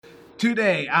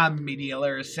Today on Media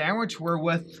Layer Sandwich, we're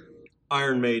with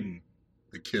Iron Maiden.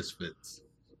 The Kiss Fits.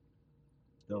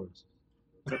 Those.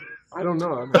 I don't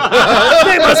know.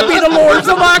 They must be the Lords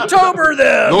of October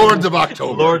then. Lords of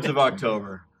October. Lords of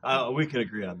October. We can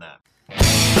agree on that.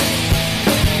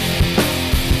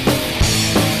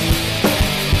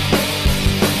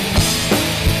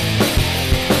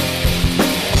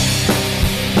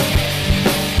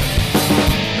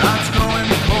 Nights growing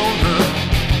colder,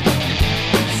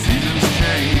 seasons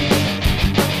change.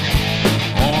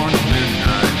 Orange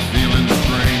midnight, feeling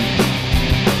strange.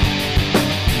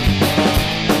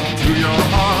 To your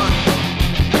heart,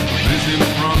 vision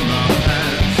from the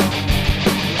past.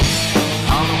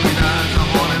 Halloween nights are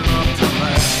haunted love to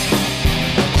last.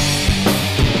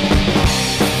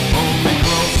 Hold me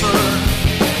closer,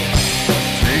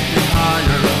 take me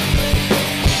higher.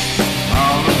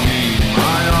 Halloween,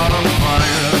 my autumn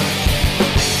fire.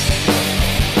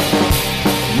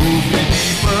 Move me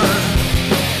deeper,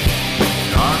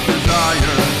 dark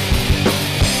desire.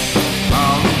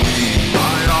 Halloween,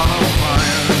 my autumn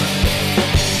fire.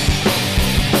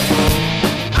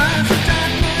 Eyes of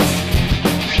darkness,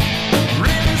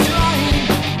 rain is light.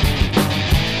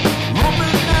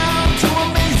 Open down to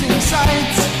amazing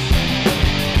sights.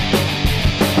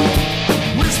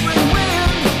 Whispering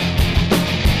wind,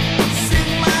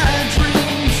 sing my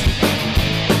dreams.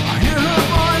 I hear her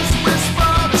voice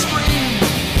whisper the screams.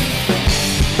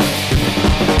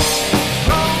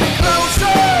 Pull me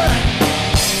closer,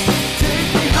 take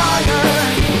me higher.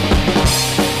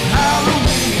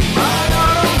 Halloween, my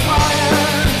autumn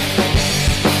fire.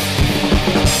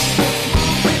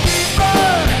 Move me deeper,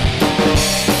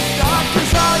 dark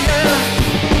desire.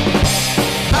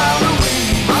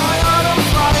 Halloween, my autumn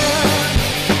fire.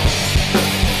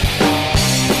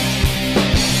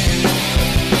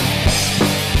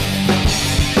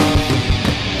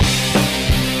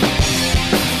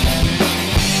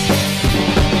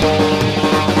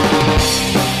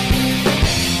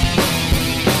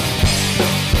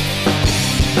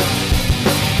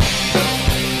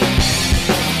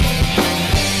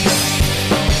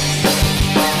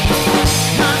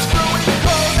 Nights growing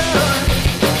colder,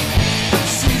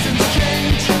 seasons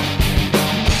change.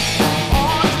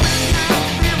 Orange midnight,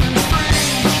 feeling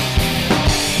strange.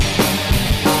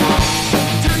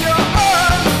 To your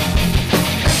heart,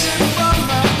 vision from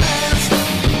the past.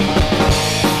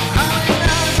 Halloween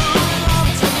nights are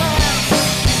love to last.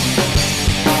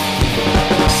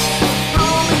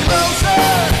 Pull me closer,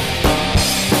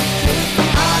 take me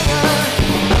higher.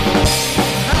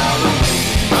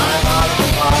 Halloween, my autumn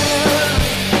fire.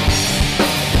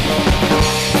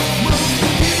 Move me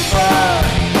deeper,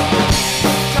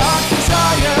 dark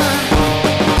desire.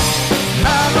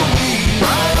 Halloween,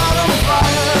 my autumn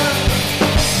fire.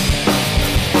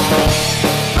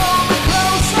 Pull me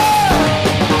closer,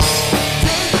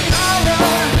 take me higher.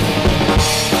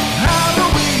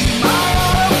 Halloween, my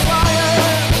autumn fire.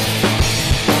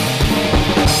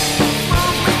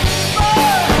 Move me deeper,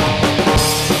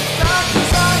 dark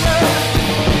desire.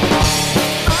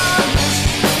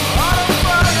 Autumn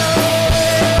fire.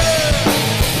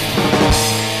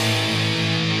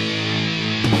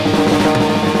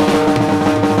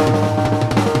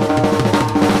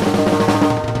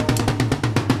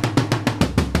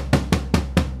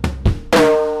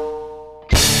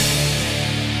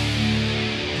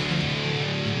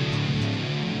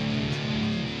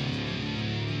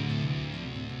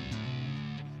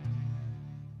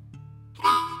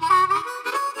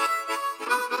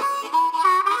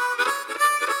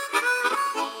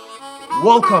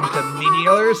 Welcome to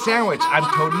Media Layer Sandwich. I'm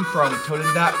Toden from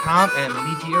Toden.com and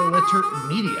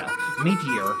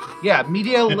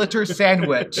Media Litter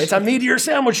Sandwich. It's a meteor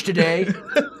sandwich today.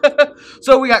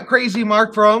 So we got Crazy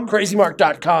Mark from,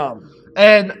 CrazyMark.com.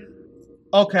 and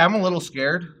okay, I'm a little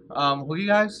scared. Who you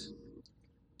guys?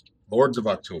 Lords of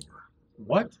October.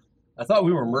 What? I thought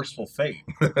we were Merciful Fate.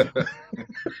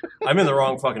 I'm in the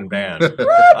wrong fucking band. I don't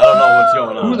know what's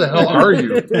going on. Who the hell are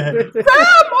you?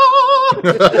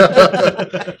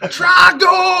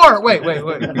 Trogdor! Wait,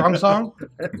 wrong song?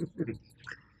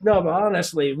 No, but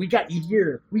honestly, we got you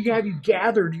here. We have you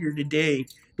gathered here today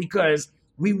because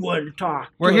we want to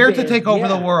talk. We're to a here to band. take over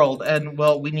the Yeah. world, and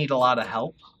well, we need a lot of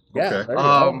help. Yeah, Okay. there you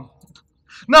go.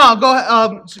 No, go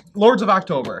ahead. Lords of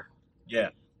October. Yeah.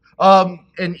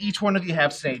 And each one of you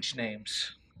have stage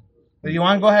names. Do you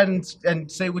want to go ahead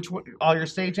and say which one, all your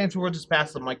stage names? We'll just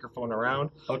pass the microphone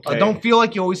around. Okay. Don't feel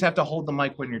like you always have to hold the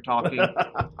mic when you're talking.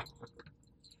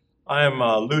 I am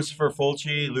Lucifer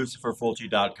Fulci,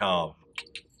 luciferfulci.com.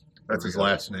 That's his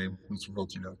last name,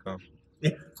 luciferfulci.com.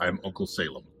 Yeah. I am Uncle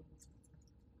Salem.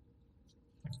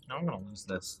 I'm gonna lose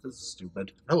this. This is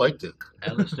stupid. I liked it.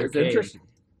 Alistair It's Cage. interesting.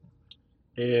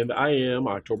 And I am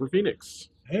October Phoenix.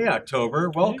 Hey, October,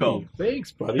 welcome. Hey,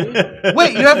 thanks, buddy.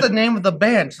 Wait, you have the name of the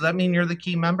band, so that means you're the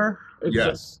key member?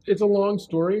 It's a long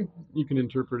story. You can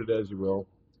interpret it as you will.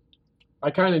 I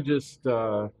kind of just,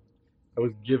 I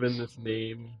was given this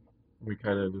name. We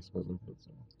kind of just went with it.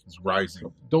 So. It's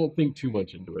rising. Don't think too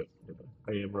much into it.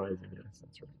 I am rising, yes,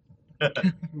 that's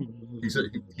right. He said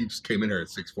he just came in here at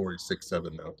 6'4",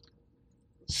 6'7" now.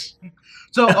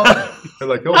 So, They're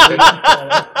like, okay.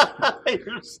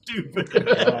 You're stupid.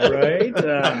 All right.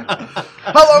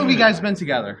 how long have you guys been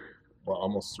together? Well,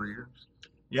 almost 3 years.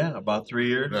 Yeah, about 3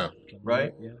 years. Yeah.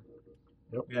 Right? Yeah.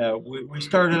 Yep. Yeah, we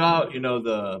started out,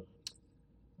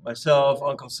 myself,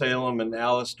 Uncle Salem, and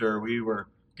Alistair, we were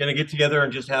going to get together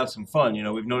and just have some fun.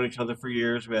 We've known each other for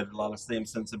years. We had a lot of same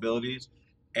sensibilities.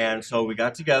 And so we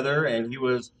got together, and he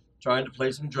was trying to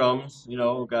play some drums,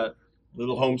 got a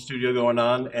little home studio going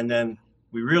on. And then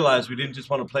we realized we didn't just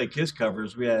want to play Kiss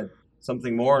covers. We had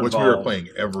something more Which involved. we were playing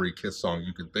every Kiss song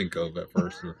you could think of at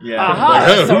first. Yeah. Aha! Like,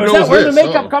 hey, So who is that knows where the this?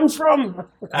 makeup Oh. comes from?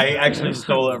 I actually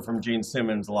stole it from Gene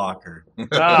Simmons' locker.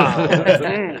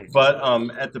 Ah. But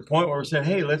at the point where we said,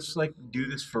 hey, let's do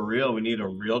this for real. We need a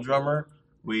real drummer.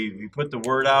 We put the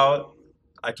word out.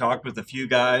 I talked with a few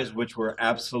guys, which were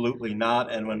absolutely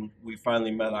not. And when we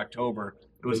finally met October,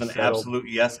 it was They an settled. absolute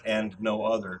yes and no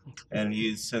other. And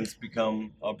he's since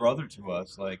become a brother to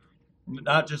us.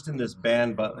 Not just in this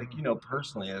band, but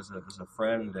personally as a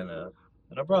friend and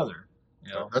a brother.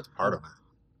 That's part of it.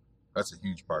 That's a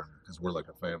huge part of it because we're like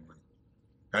a family.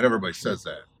 Not everybody says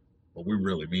that, but we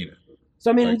really mean it. So,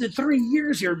 I mean, in the 3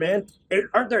 years here, man,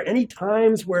 aren't there any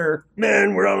times where,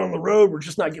 man, we're out on the road, we're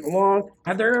just not getting along?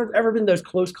 Have there ever been those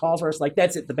close calls where it's like,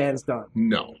 that's it, the band's done?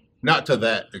 No, not to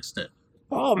that extent.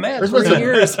 Oh, man, There's 3 been some-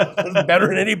 years. That's better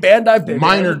than any band I've been in.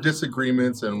 Minor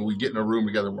disagreements, and we get in a room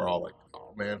together, we're all like,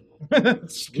 oh, man.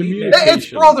 Sweet.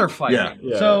 It's brother fighting. Yeah.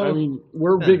 Yeah, So, I mean,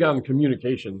 we're big on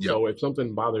communication. So Yep. if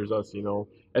something bothers us,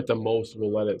 at the most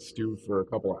we'll let it stew for a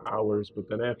couple of hours. But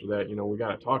then after that, we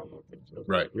got to talk about things.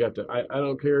 Right. We have to. I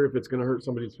don't care if it's going to hurt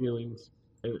somebody's feelings,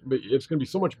 but it's going to be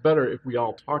so much better if we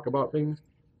all talk about things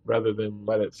rather than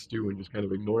let it stew and just kind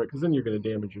of ignore it. Because then you're going to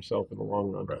damage yourself in the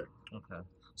long run. Right. okay.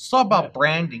 So about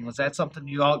branding, was that something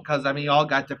you all, because I mean, you all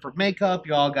got different makeup,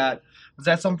 was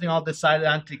that something you all decided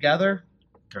on together?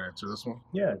 Can I answer this one?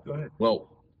 Yeah, go ahead. Well,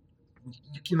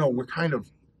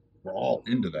 we're all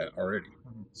into that already.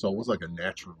 So it was like a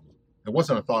natural. It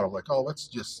wasn't a thought of like, oh, let's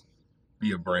just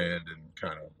be a brand and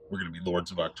we're going to be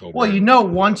Lords of October. Well,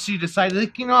 once you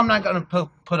decided, I'm not going to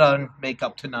put on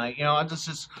makeup tonight, I'll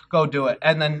just go do it.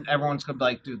 And then everyone's going to be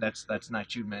like, dude, that's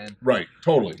not you, man. Right,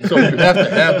 totally. So you have to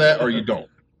have that or you don't.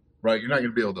 Right? You're not going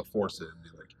to be able to force it and be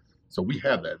like, so we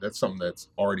have that. That's something that's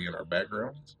already in our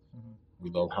backgrounds. We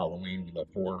love Halloween. We love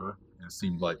horror. And it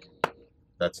seemed like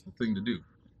that's the thing to do.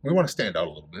 We want to stand out a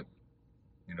little bit,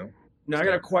 Now, I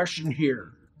got a question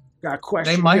here. Got a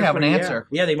question. They might here have for an you. answer.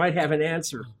 Yeah, they might have an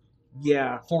answer.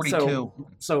 Yeah. 42.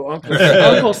 So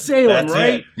Uncle Salem, That's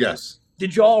right? it. Yes.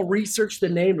 Did you all research the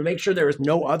name to make sure there was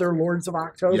no other Lords of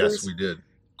October? Yes, we did.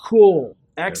 Cool.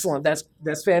 Excellent. That's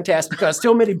fantastic because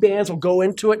so many bands will go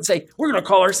into it and say, we're going to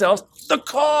call ourselves The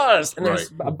Cause. And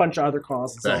there's a bunch of other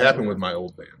causes. That happened with my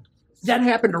old band. That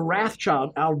happened to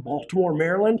Wrathchild out of Baltimore,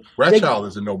 Maryland. Wrathchild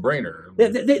is a no-brainer.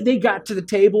 They got to the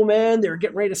table, man. They were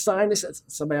getting ready to sign this.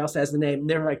 Somebody else has the name. And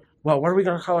they were like, well, what are we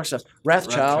going to call ourselves?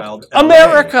 Wrathchild LA.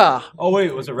 America. Oh,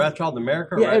 wait, was it Wrathchild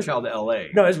America or Yeah, Wrathchild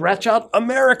LA? No, it's Wrathchild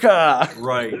America.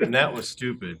 Right, and that was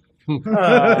stupid.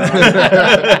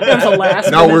 That was a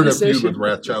last Now we're in a decision. feud with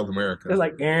Wrathchild America. It was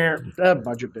like,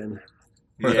 budget bin.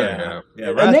 Yeah. Yeah,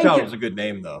 And they Wrathchild get- was a good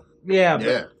name, though. Yeah, but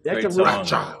Yeah. that's Great a song.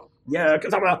 Wrathchild. yeah,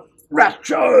 because I'm a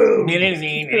Wrathchild.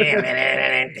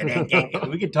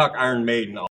 We could talk Iron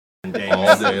Maiden all day.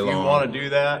 All day If you long. want to do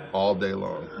that? All day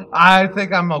long. I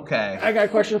think I'm okay. I got a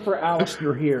question for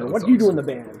Alistair here. What do you do in the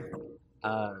band?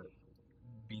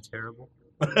 Be terrible.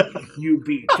 You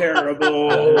be I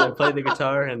terrible. play the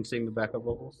guitar and sing the backup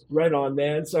vocals. Right on,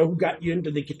 man. So who got you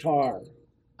into the guitar?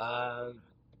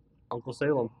 Uncle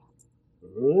Salem.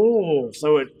 Oh,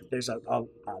 so there's a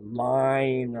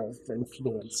line of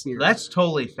influence here. That's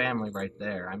totally family right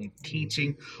there. I mean,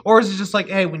 teaching. Or is it just like,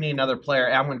 hey, we need another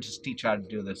player. I'm going to just teach you how to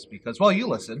do this because, well, you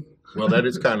listen. Well, that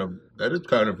is kind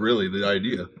of really the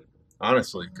idea,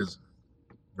 honestly, because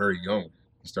very young.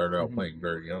 He started out playing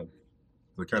very young.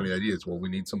 the kind of idea is, well, we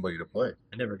need somebody to play.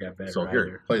 I never got better. So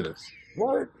here, play this.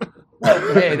 What?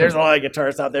 Well, hey, there's a lot of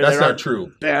guitarists out there That's that not are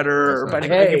true. better, That's but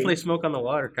not I hey, can play Smoke on the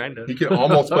Water, kind of. He can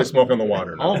almost play Smoke on the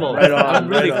Water now. Almost. Right on, I'm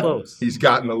really right on. close. He's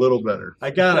gotten a little better. I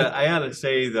gotta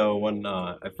say though, when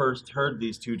I first heard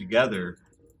these two together,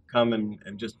 come and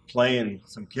just playing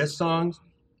some Kiss songs,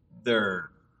 their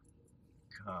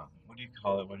what do you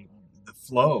call it when the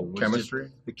flow was Chemistry?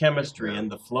 just, the chemistry and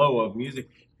the flow of music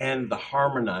and the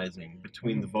harmonizing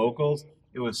between the vocals,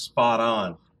 it was spot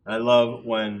on. I love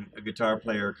when a guitar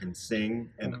player can sing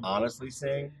and honestly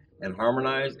sing and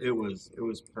harmonize. It was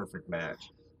perfect match.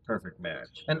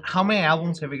 And how many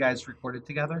albums have you guys recorded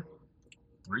together?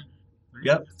 3.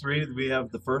 Yep, 3. We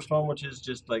have the first one, which is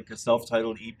just like a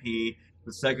self-titled EP.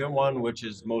 The second one, which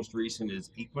is most recent, is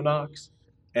Equinox.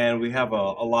 And we have a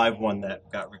live one that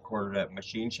got recorded at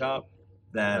Machine Shop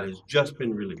that has just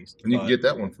been released. And you can get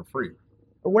that one for free.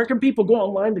 where can people go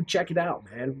online to check it out,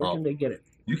 man? Where can they get it?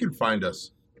 You can find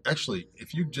us. Actually,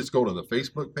 if you just go to the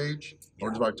Facebook page,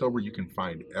 Lords of October, you can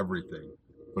find everything.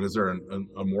 But is there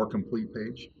a more complete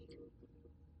page?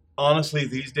 Honestly,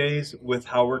 these days, with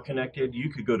how we're connected, you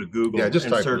could go to Google Yeah, just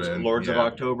and type it search in, Lords of yeah.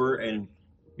 October, and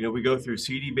we go through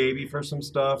CD Baby for some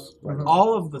stuff. Mhm.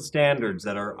 All of the standards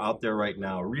that are out there right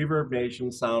now, Reverb Nation,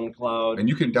 SoundCloud. And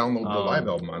you can download the live Um,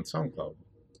 album on SoundCloud,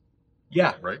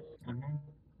 yeah, right?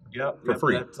 yep, For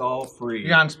free. That's all free.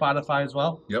 You're on Spotify as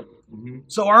well? Yep. Mhm.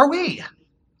 So are we.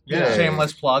 Yeah,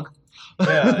 Shameless plug.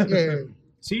 yeah. Yay.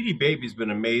 CD Baby's been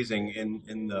amazing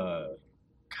in the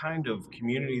kind of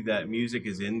community that music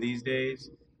is in these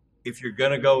days. If you're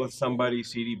gonna go with somebody,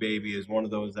 CD Baby is one of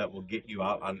those that will get you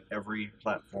out on every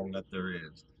platform that there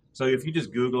is. So if you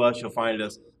just Google us, you'll find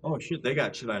us. Oh shit, they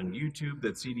got shit on YouTube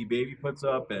that CD Baby puts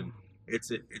up, and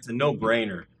it's a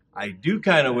no-brainer. I do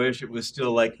kind of wish it was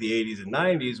still like the 80s and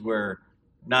 90s where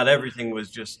not everything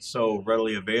was just so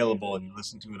readily available and you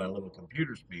listen to it on a little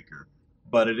computer speaker,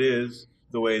 but it is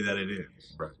the way that it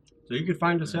is. Right. So you can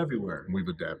find us everywhere. We've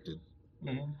adapted.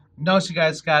 Mhm. Notice you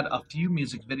guys got a few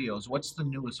music videos. What's the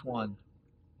newest one?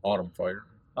 Autumn Fire.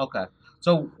 Okay.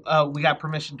 So we got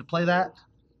permission to play that?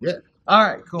 Yeah. All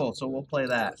right, cool. So we'll play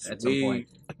that at some point.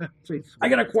 Sweet. I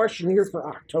got a question here for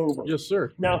October. Yes,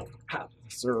 sir. Now,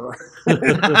 sir.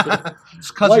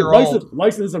 It's because you're old.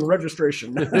 License and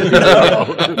registration.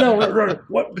 no.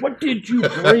 What did you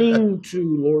bring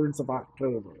to Lords of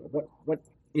October? What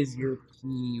is your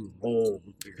key role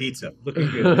here? Pizza. Looking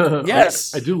good.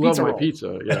 Yes, I do love pizza my roll.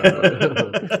 pizza.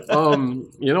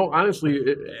 Yeah.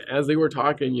 Honestly, as they were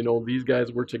talking, these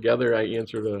guys were together. I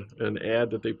answered an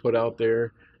ad that they put out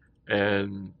there,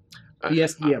 and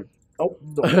PSDM. Oh,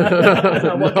 no.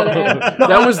 No,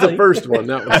 that was the first one.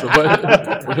 That was,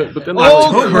 but then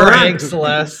October Angst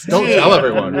List. Don't tell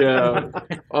everyone. Yeah.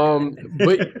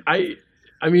 But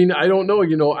I mean, I don't know.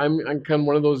 I'm kind of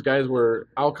one of those guys where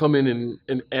I'll come in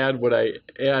and add what I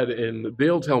add, and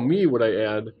they'll tell me what I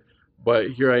add.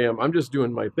 But here I am. I'm just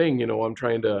doing my thing. I'm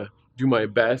trying to do my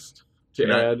best to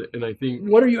And I- add, and I think.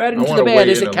 What are you adding I to wanna the band?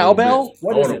 weigh Is in it a little cowbell? bit.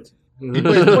 What I is wanna- it? He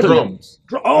plays the drums.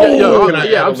 Oh, Yeah, Can I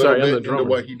yeah, add I'm a sorry, little I'm the bit into drummer.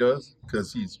 what he does?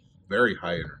 Because he's very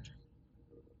high energy.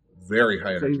 Very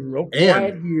high so he's energy. real And-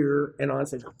 quiet here and on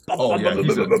stage. Oh yeah,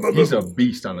 he's a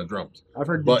beast on the drums. I've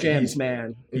heard the but jams, he's-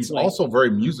 man. He's It's like, also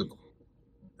very musical,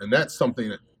 and that's something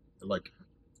that, like,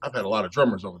 I've had a lot of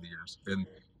drummers over the years, and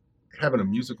having a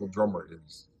musical drummer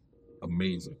is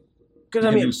amazing. because You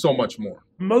I can mean, do so much more.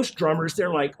 most drummers, they're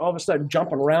like all of a sudden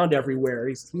jumping around everywhere.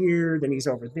 He's here, then he's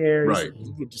over there. Right.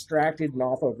 He gets distracted and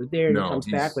off over there. And No, he comes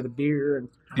he's- back with a beer. And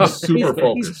He's super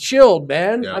focused. He's chilled,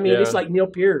 man. Yeah. I mean, it's Yeah. like Neil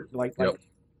Peart. Like Yep.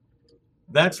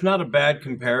 That's not a bad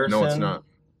comparison. No, it's not.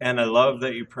 And I love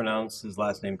that you pronounce his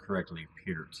last name correctly,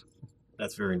 Peart.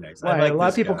 That's very nice. why, I like a lot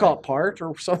of this people guy. call it part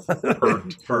or something.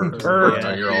 Pert. Peart. Pert. Yeah.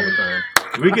 I hear all the time.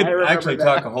 We could I remember actually that.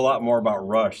 talk a whole lot more about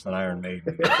Rush than Iron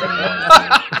Maiden.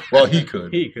 Well, he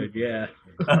could. He could, yeah.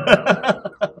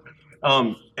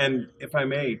 And if I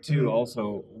may, too,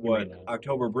 also what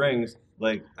October brings,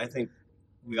 like, I think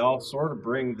we all sort of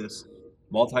bring this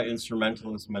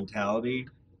multi-instrumentalist mentality.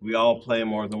 We all play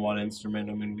more than one instrument.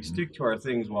 I mean, we stick to our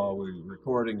things while we're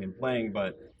recording and playing,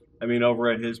 but I mean, over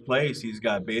at his place, he's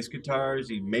got bass guitars,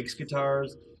 he makes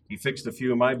guitars, he fixed a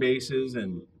few of my basses,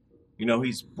 and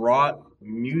he's brought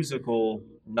musical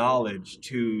knowledge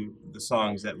to the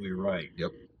songs that we write.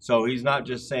 Yep. So he's not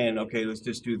just saying, okay, let's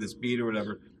just do this beat or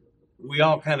whatever. We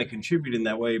all kind of contribute in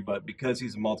that way, but because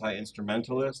he's a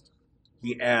multi-instrumentalist,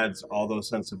 he adds all those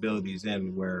sensibilities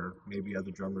in where maybe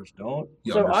other drummers don't.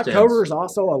 He So understands. October is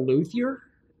also a luthier.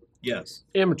 Yes.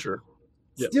 Amateur.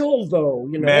 Yes. Still, though,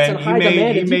 you know, Man, it's in high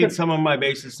demand. he If you made can- some of my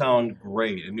basses sound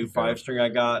great. A new 5-string I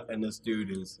got, and this dude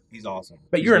he's awesome.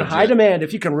 but you're in high demand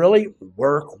if you can really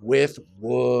work with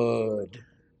wood.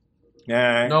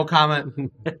 Yeah. No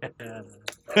comment.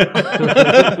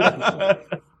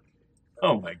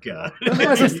 Oh my god. The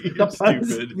puns- You're the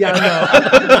puns- stupid. Yeah, I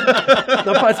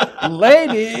know. The puns,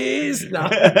 ladies. No,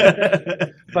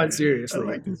 but I seriously,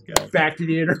 like this guy. back to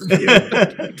the interview.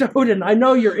 Toden, I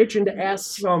know you're itching to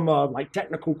ask some like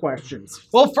technical questions.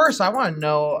 Well, first, I want to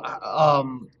know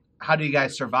how do you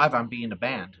guys survive on being a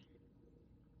band?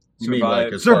 You mean, like,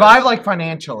 Survive. as far Survive as- like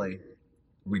financially.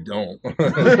 We don't.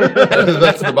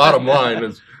 That's the bottom line.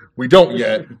 Is we don't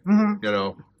yet. hmm You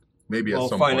know, maybe at Well,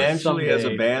 some financially as a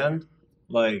Someday. band,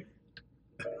 like,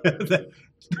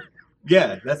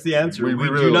 yeah, that's the answer. We We,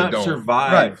 really do not don't.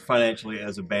 survive Right. financially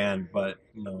as a band, but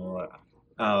you know,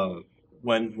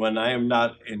 when I am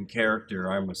not in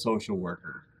character, I'm a social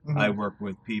worker. Mhm. I work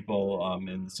with people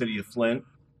in the city of Flint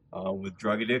with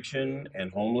drug addiction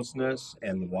and homelessness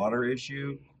and the water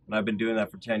issue, and I've been doing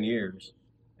that for 10 years.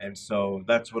 And so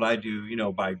that's what I do, you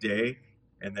know, by day,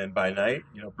 and then by night,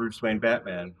 you know, Bruce Wayne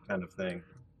Batman kind of thing.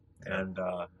 And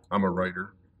point. I'm a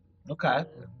writer. Okay.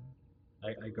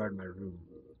 I guard my room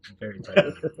very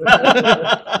tightly.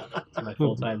 It's my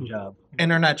full-time job.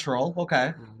 Internet troll.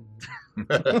 Okay.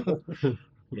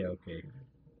 Yeah, okay.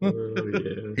 Oh,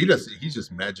 yeah. He's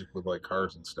just magic with like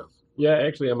cars and stuff. Yeah,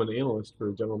 actually, I'm an analyst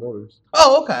for General Motors,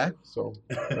 Oh, okay. so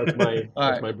that's my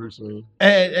All right. my Bruce Wayne.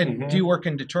 And Mhm. do you work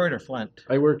in Detroit or Flint?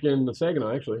 I work in the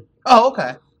Saginaw, actually. Oh,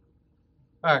 okay.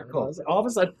 All right, cool. All of a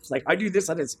sudden, it's like I do this.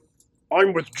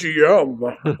 I'm with GM.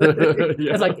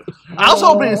 Yeah. It's like I was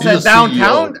hoping it He's said a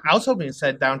downtown. CEO. I was hoping it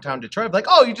said downtown Detroit. Like,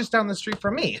 oh, you're just down the street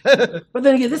from me. But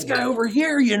then again, this guy over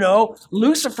here, you know,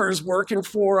 Lucifer's working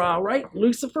for, right?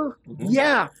 Lucifer? Mhm.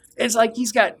 Yeah. It's like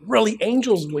he's got really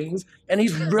angel's wings and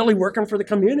he's really working for the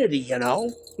community, you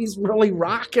know? He's really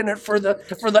rocking it for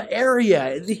the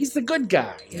area. He's the good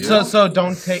guy. You know? so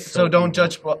don't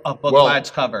judge a book Well- by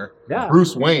its cover. Yeah.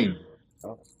 Bruce Wayne.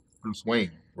 Bruce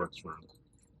Wayne works for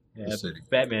Yeah, the city.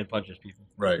 Batman punches people.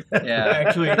 Right. Yeah.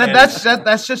 actually,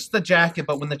 That's just the jacket,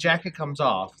 but when the jacket comes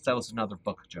off, that was another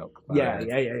book joke. Yeah.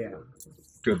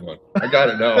 Good one. I got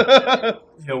it now.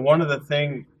 you know, one of the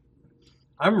things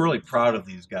I'm really proud of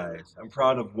these guys. I'm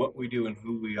proud of what we do and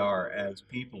who we are as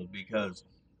people because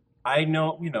I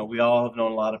know, you know, we all have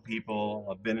known a lot of people.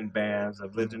 I've been in bands.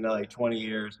 I've lived in LA 20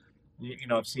 years. You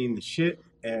know, I've seen the shit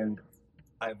and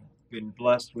I've been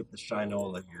blessed with the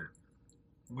shinola here.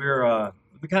 We're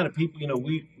the kind of people, you know,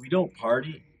 we don't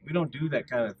party. We don't do that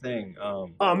kind of thing. Oh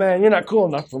man, you're not cool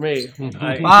enough for me.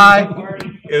 Bye.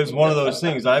 It was one of those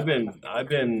things. I've been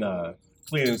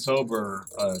clean and sober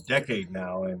a decade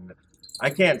now, and I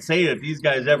can't say that these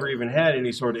guys ever even had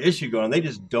any sort of issue going on. They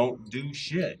just don't do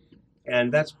shit,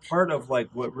 and that's part of like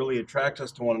what really attracts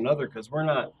us to one another because we're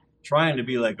not trying to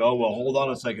be like, oh well, hold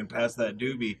on a second, pass that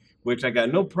doobie, which I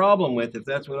got no problem with if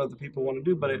that's what other people want to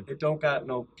do, but it don't got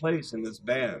no place in this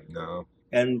band. No.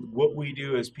 And what we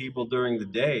do as people during the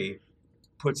day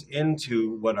puts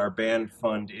into what our band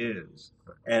fund is.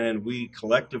 And then we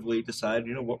collectively decide,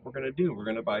 you know, what we're going to do. We're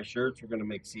going to buy shirts. We're going to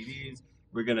make CDs.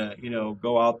 We're going to, you know,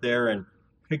 go out there and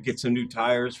get some new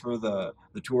tires for the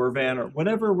tour van or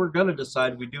whatever we're going to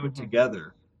decide. We do it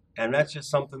together. And that's just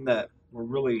something that we're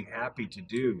really happy to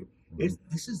do.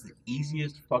 This is the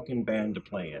easiest fucking band to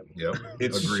play in. Yep.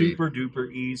 It's Agreed. super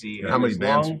duper easy. And how many as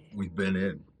bands long- we've been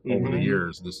in over the Mhm.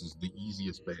 years? This is the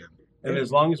easiest band. And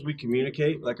as long as we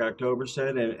communicate, like October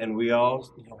said, and we all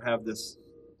have this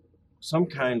some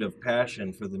kind of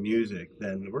passion for the music,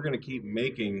 then we're going to keep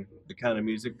making the kind of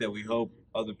music that we hope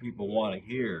other people want to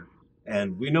hear.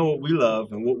 And we know what we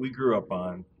love and what we grew up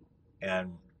on.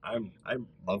 And I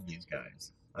love these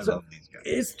guys. I So- love these guys.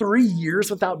 It's 3 years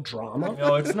without drama.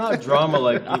 No, it's not drama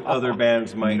like the other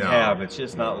bands might No. have. It's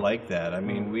just not like that. I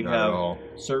mean, we Not at have all.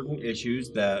 certain issues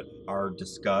that are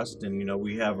discussed, and you know,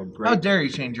 we have a great. How dare you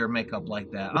change your makeup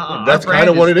like that? That's Our kind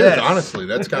of brand what it is, this. honestly.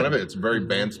 That's kind of it. It's very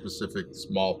band specific,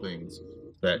 small things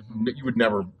that you would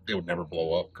never, they would never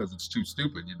blow up because it's too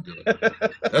stupid. You'd be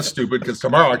like, that's stupid because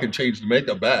tomorrow I can change the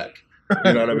makeup back.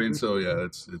 You know what I mean? So yeah,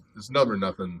 it's nothing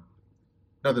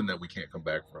that we can't come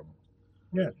back from.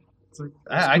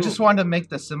 I just wanted to make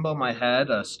the symbol in my head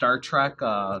a Star Trek,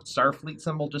 Starfleet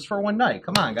symbol just for one night.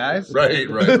 Come on, guys. Right.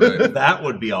 That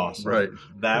would be awesome. Right.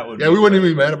 That would. Yeah, be we wouldn't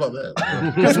great. even be mad about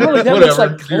that. Because really, that looks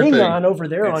Whatever, like do your thing. Klingon over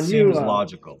there It on seems you.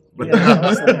 logical. Yeah,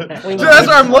 that's like Klingon. Dude, that's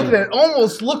what I'm looking at. It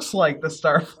almost looks like the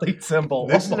Starfleet symbol.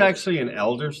 This is Almost. actually an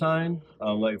elder sign,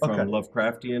 like from Okay.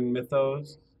 Lovecraftian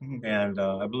mythos, Mhm. and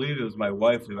I believe it was my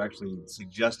wife who actually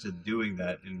suggested doing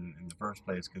that in the first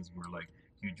place because we're like,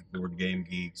 huge board game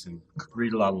geeks and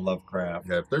read a lot of Lovecraft.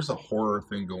 Yeah, if there's a horror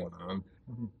thing going on,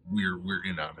 we're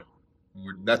in on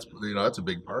it. That's a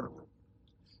big part of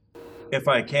it. If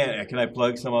I can I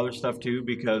plug some other stuff too?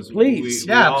 Because Please.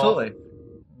 Yeah, absolutely.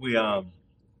 We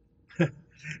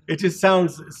it just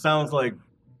sounds like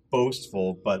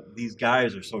boastful, but these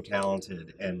guys are so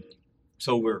talented, and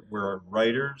so we're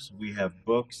writers. We have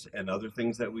books and other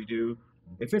things that we do.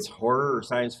 If it's horror or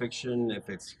science fiction, if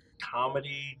it's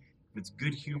comedy, if it's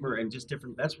good humor and just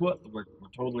different, that's what we're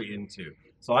totally into.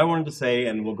 So I wanted to say,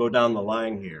 and we'll go down the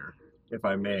line here, if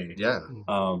I may. Yeah.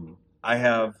 I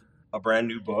have a brand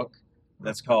new book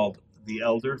that's called The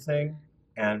Elder Thing,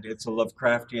 and it's a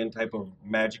Lovecraftian type of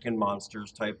magic and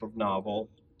monsters type of novel.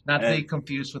 Not to be And-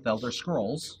 confused with Elder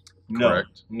Scrolls.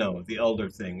 Correct. No, The Elder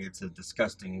Thing. It's a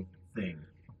disgusting thing.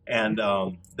 And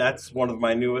that's one of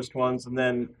my newest ones. And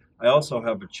then I also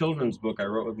have a children's book I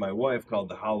wrote with my wife called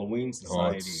The Halloween Oh,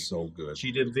 Society. it's so good.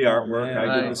 She did the artwork, man. I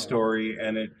did Right. the story,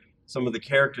 and some of the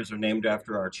characters are named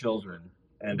after our children.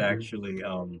 And actually,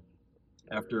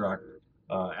 after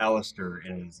Alistair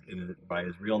by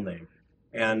his real name.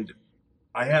 And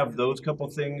I have those couple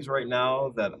things right now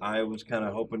that I was kind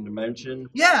of hoping to mention.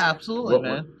 Yeah, absolutely, What-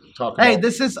 man. Talk Hey, about-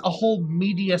 this is a whole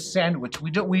media sandwich. We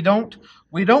don't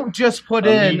just put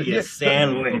A in media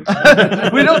sandwich.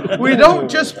 we don't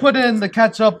just put in the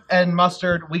ketchup and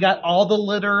mustard. We got all the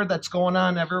litter that's going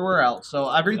on everywhere else. So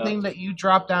everything that you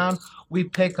drop down, we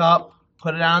pick up,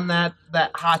 put it on that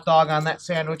hot dog on that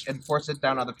sandwich, and force it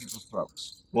down other people's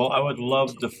throats. Well, I would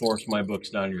love to force my books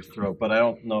down your throat, but I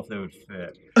don't know if they would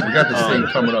fit. We got this thing Um,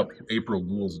 coming up April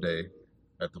Ghouls Day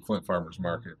at the Flint Farmers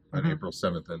Market on Mhm. April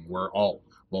 7th, and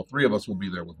three of us will be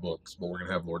there with books, but we're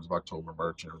gonna have Lords of October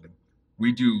merch and everything.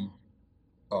 We do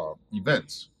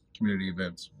events, community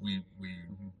events. We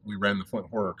ran the Flint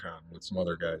Horror Con with some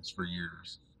other guys for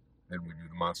years, and we do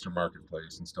the Monster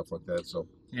Marketplace and stuff like that. So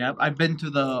Yeah, I've been to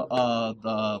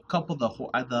the couple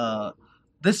the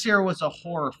this year was a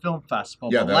horror film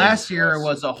festival. Yeah, but that last was year us.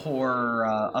 was a horror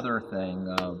other thing.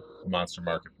 the Monster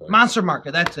Marketplace. Monster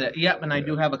Market, that's it. Yep, and I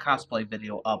do have a cosplay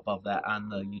video up of that on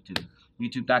the YouTube.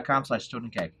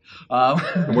 YouTube.com/StudentK.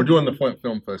 And we're doing the Flint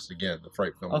Film Fest again, the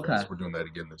Fright Film Okay. Fest. We're doing that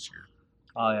again this year.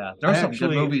 Oh yeah, there were some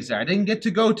Actually- good movies there. I didn't get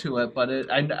to go to it, but It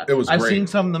was I've great. seen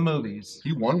some of the movies.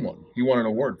 He won one. He won an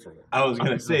award for it. I was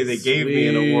going to say they gave me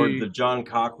an award, Sweet. the John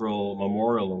Cockrell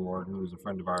Memorial Award, who was a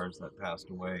friend of ours that passed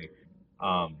away.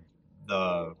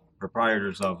 The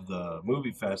proprietors of the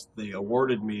movie fest, they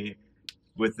awarded me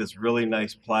with this really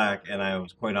nice plaque, and I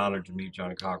was quite honored to meet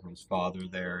John Cockrell's father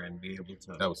there and be able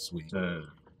That to was sweet.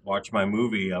 watch my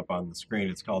movie up on the screen.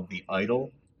 It's called The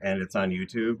Idol, and it's on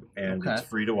YouTube, and it's Okay.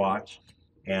 free to watch.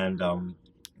 And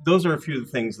those are a few of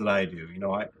the things that I do. You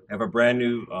know, I have a brand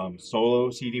new solo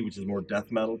CD, which is more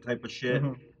death metal type of shit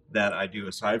Mhm. that I do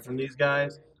aside from these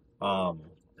guys.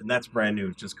 And that's brand new.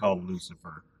 It's just called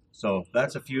Lucifer. So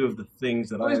that's a few of the things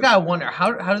that I always I gotta wonder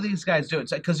how do these guys do it?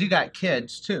 Because you got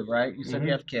kids too, right? You said Mhm.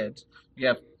 you have kids. You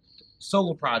have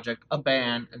solo project, a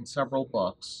band, and several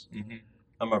books, Mhm.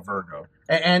 I'm a Virgo.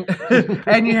 and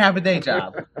and you have a day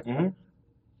job. Mhm.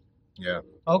 Yeah.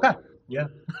 Okay. Yeah.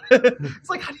 It's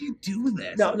like, how do you do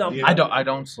this? No. Yeah. I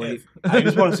don't sleep. I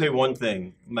just want to say one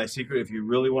thing. My secret, if you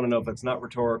really want to know if it's not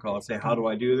rhetorical, I'll say, how do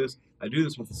I do this? I do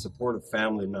this with the support of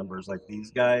family members like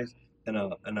these guys and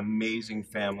an amazing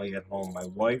family at home. My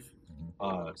wife,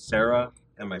 Sarah,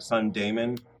 and my son,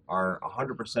 Damon, are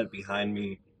 100% behind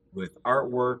me with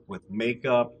artwork, with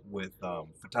makeup, with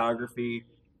photography.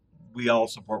 We all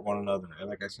support one another. And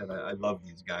like I said, I love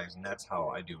these guys, and that's how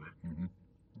I do it. Mhm.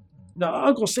 Now,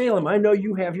 Uncle Salem, I know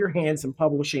you have your hands in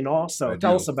publishing also. I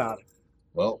Tell do. us about it.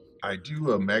 Well, I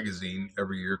do a magazine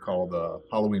every year called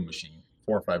Halloween Machine,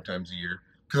 4 or 5 times a year.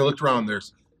 Because I looked around,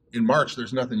 in March,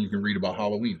 there's nothing you can read about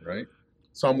Halloween, right?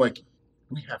 So I'm like,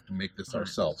 we have to make this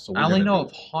ourselves. So I only know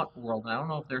of Haunt World. I don't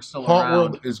know if they're still Haunt around.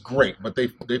 World is great, but they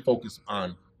focus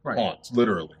on Right. haunts,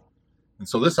 literally. And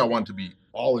so this I want to be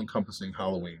all-encompassing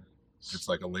Halloween. It's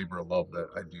like a labor of love that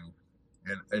I do.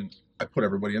 And I put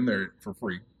everybody in there for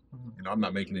free. Mhm. You know, I'm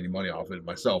not making any money off it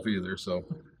myself either. So,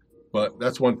 but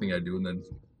that's one thing I do. And then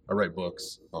I write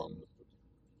books.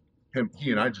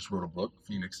 He and I just wrote a book,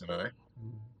 Phoenix and I,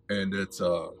 and it's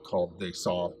called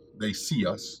They See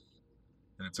Us,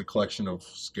 and it's a collection of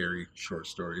scary short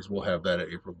stories. We'll have that at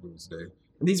April Fool's Day.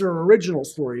 And these are original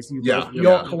stories you Yeah, you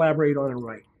all yeah. collaborate on and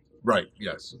write. Right?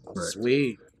 Yes. Correct.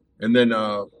 Sweet. And then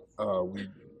I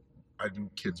do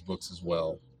kids books as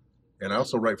well, and I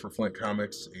also write for Flint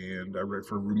Comics and I write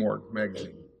for Rumort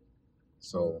magazine.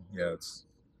 So yeah, it's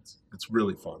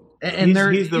really fun. And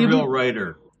they're he's the even- real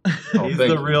writer. Oh, He's thank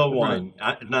the you. real one,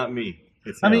 not me.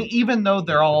 It's I mean, him. even though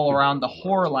they're all around the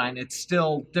horror line, it's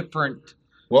still different.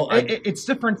 Well, It's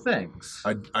different things.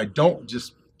 I don't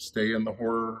just stay in the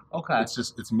horror. Okay.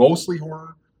 It's mostly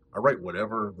horror. I write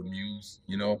whatever the muse,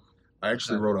 you know. I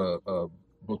actually wrote a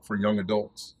book for young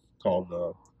adults called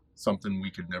Something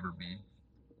We Could Never Be,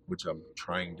 which I'm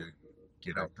trying to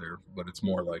get out there, but it's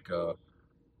more like a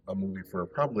movie for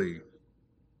probably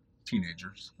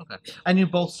teenagers, Okay. And you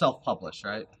both self-publish,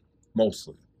 right?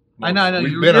 mostly. I know.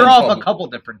 We've You're been on off a public- couple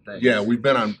different things. Yeah, we've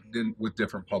been with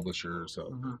different publishers. So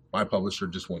Mhm. my publisher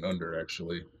just went under,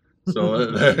 actually.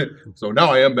 So so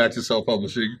now I am back to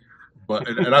self-publishing, but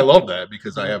and I love that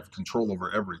because I have control over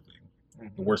everything.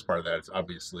 The worst part of that is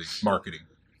obviously marketing.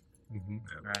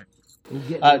 Right. You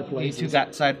get into You places. two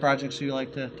got side projects you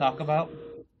like to talk about?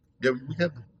 Yeah, we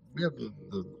have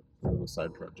the little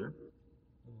side project,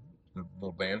 the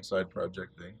little band side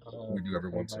project thing we do every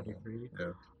once in a while.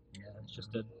 Yeah, Yeah, it's just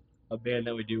a band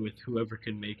that we do with whoever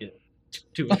can make it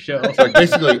to a show. it's like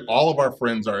basically all of our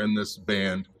friends are in this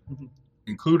band,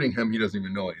 including him. He doesn't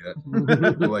even know it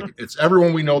yet. Like it's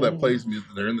everyone we know that plays music.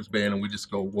 They're in this band, and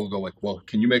we'll go like, well,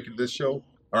 can you make it this show?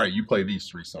 All right, you play these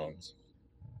 3 songs.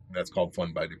 That's called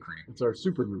Fun by Decree. It's our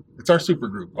super group. It's our super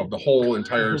group of the whole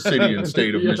entire city and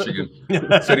state of Michigan.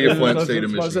 City of Flint, state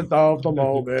of Michigan.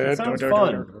 That sounds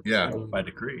fun. Yeah, By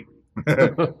decree.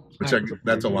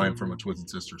 that's a line from a Twisted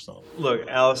Sister song. Look,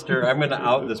 Alistair, I'm going to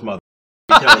out this mother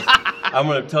because I'm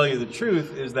going to tell you the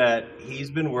truth is that he's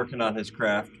been working on his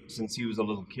craft since he was a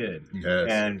little kid. Yes,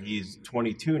 And he's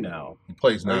 22 now. he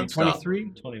plays Are you nonstop. 23?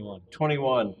 21.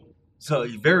 21. So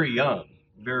he's very young.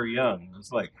 Very young.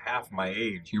 It's like half my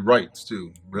age. He writes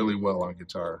too, really well on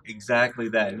guitar. Exactly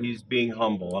that. And he's being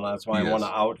humble. And that's why He I want is.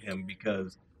 to out him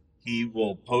because he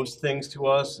will post things to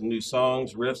us, new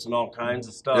songs, riffs, and all kinds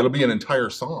of stuff. It'll be an entire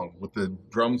song with the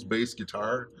drums, bass,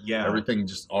 guitar, yeah. everything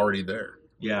just already there.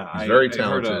 Yeah, He's very I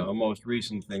heard talented. a most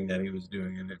recent thing that he was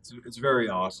doing, and it's very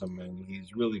awesome, and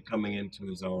he's really coming into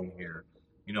his own here.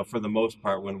 You know, for the most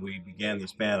part, when we began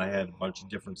this band, I had a bunch of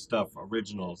different stuff,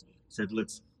 originals. Said,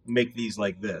 let's make these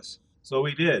like this. So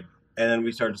we did, and then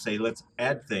we started to say, let's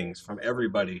add things from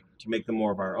everybody to make them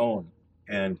more of our own.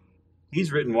 And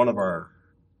he's written one of our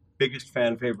biggest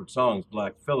fan favorite songs,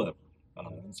 Black Phillip,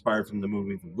 inspired from the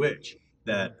movie The Witch,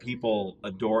 that people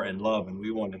adore and love, and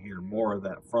we want to hear more of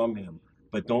that from him.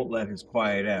 But don't let his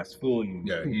quiet ass fool you.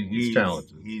 Yeah, he's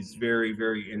talented. He's very,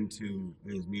 very into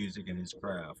his music and his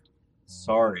craft.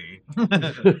 Sorry.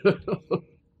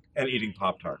 And eating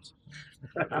Pop-Tarts.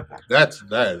 That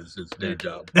is his day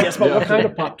job. Yes, but what kind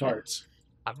of Pop-Tarts?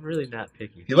 I'm really not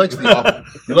picky. He likes the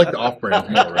off-brand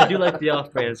more, I right? do like the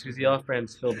off-brands because the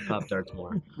off-brands fill the Pop-Tarts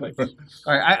more. All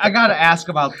right, I got to ask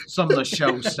about some of the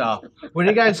show stuff. When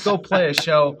you guys go play a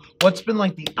show, what's been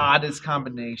like the oddest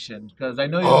combination? Because I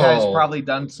know you guys Oh. probably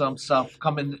done some stuff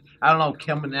coming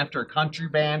after a country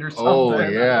band or something. Oh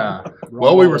yeah.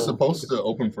 Well, we were supposed to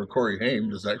open for Corey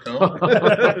Haim. Does that count?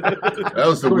 That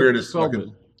was the weirdest fucking.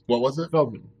 Feldman. What was it?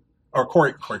 Feldman. Or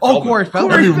Corey Oh, Feldman. Corey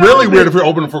Feldman. It'd be really weird if we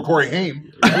opened for Corey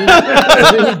Haim.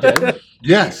 Isn't he dead?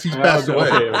 Yes, he's passed Okay, away.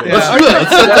 okay. Let's Yeah. do that. Let's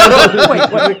set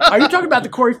that up. Wait. Are you talking about the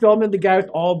Corey Feldman, the guy with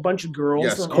all a bunch of girls?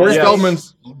 Yes, and- Corey Yes.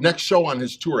 Feldman's next show on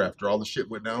his tour after all the shit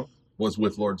went down was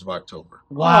with Lords of October.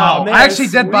 Wow. Oh, man, I actually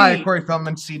did buy a sweet. Corey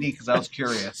Feldman CD because I was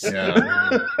curious.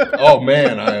 Yeah. Oh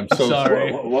man, I am so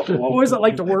Sorry. What was it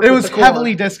like to work? It with was the Corrs?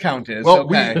 heavily discounted. Well,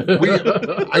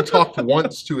 okay. I talked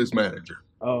once to his manager,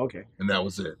 Oh, okay. and that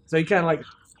was it. So he kind of like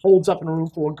holds up in a room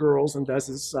full of girls and does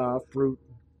his fruit.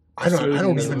 I don't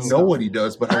Smoothies even and know stuff. what he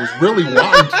does, but I was really wanting.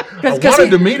 I 'Cause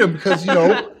wanted to meet him because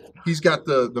he's got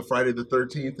the Friday the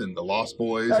 13th and the Lost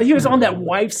Boys. He was on that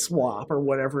wife swap or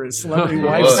whatever, his celebrity He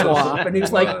wife was. swap, and he was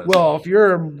He like, was. "Well, if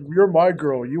you're my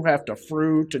girl, you have to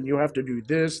fruit, and you have to do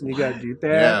this, and you got to do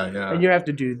that, yeah. and you have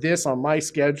to do this on my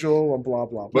schedule, and blah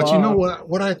blah blah." But you know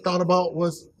what I thought about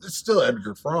was it's still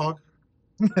Edgar Frog,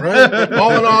 right?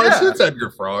 All in all, it's Edgar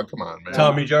Frog. Come on, man.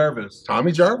 Tommy Jarvis.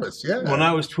 Tommy Jarvis, yeah. When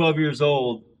I was 12 years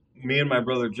old, me and my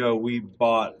brother Joe, we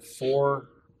bought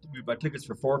tickets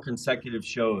for 4 consecutive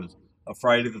shows of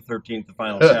Friday the 13th, the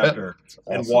final chapter,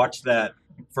 and awesome. watched that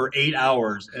for 8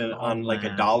 hours and on like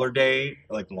man. $1 day,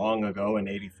 like long ago in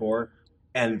 '84.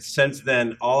 And since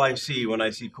then, all I see when I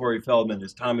see Corey Feldman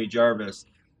is Tommy Jarvis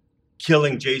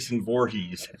killing Jason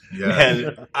Voorhees. yeah.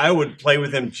 And I would play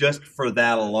with him just for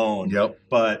that alone. Yep.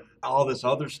 But all this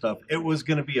other stuff, it was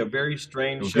going to be a very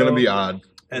strange It was show. going to be odd.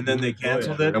 And then they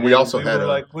canceled it. And we also we had were a-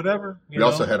 like, whatever. We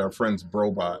also had our friends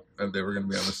Brobot, and they were going to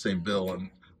be on the same bill, and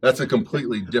that's a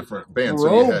completely different band.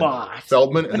 So you had Robot.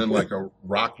 Feldman, and then like a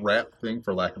rock rap thing,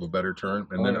 for lack of a better term,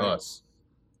 and then us,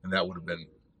 and that would have been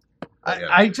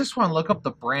I just want to look up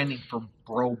the branding for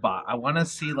robot. I want to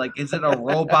see like, is it a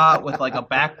robot with like a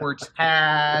backwards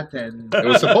hat and It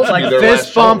was supposed to like be their fist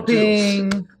last show, too.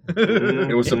 bumping,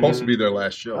 It was supposed to be their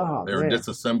last show. Oh, They were man.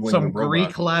 disassembling some the robot.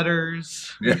 Greek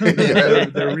letters. Yeah, they're, yeah.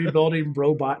 they're rebuilding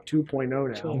Robot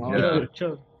 2.0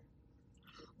 now.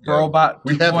 Yeah. Robot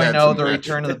We have had 2.0, some the matches.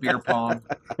 return of the beer pong.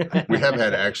 We have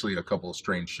had actually a couple of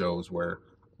strange shows where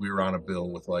we were on a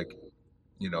bill with like,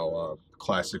 a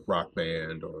classic rock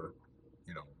band or,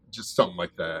 just something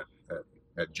like that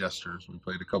at Jesters. We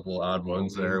played a couple of odd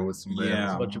ones there with some bands.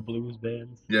 Yeah. A bunch of blues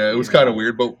bands. Yeah, it was kind of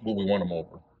weird, but we won them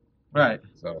over. Right.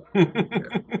 So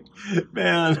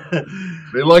Man.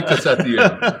 they liked us at the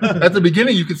end. At the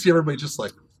beginning, you could see everybody just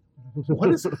like,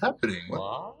 what is happening?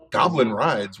 What? Goblin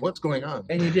rides? What's going on?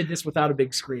 And you did this without a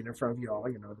big screen in front of you all,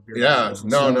 the beer Yeah, bottles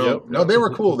and no, stuff. no, they were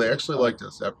cool. They actually liked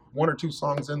us. At 1 or 2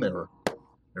 songs in, they were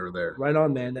there. Right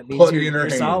on, man. That means Plenty you're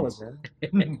entertaining. solid,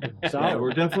 man. Yeah, Solid.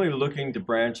 we're definitely looking to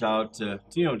branch out to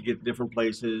get different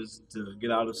places, to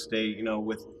get out of state.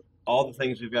 With all the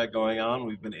things we've got going on,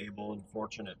 we've been able and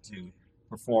fortunate to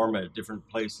perform at different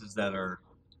places that are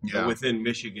Yeah, within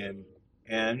Michigan.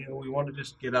 And we want to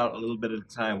just get out a little bit at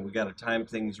a time. We got to time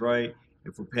things right.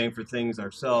 If we're paying for things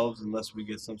ourselves, unless we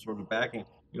get some sort of backing,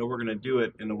 we're going to do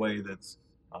it in a way that's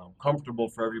comfortable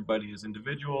for everybody as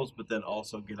individuals, but then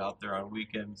also get out there on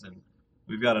weekends. And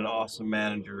we've got an awesome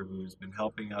manager who's been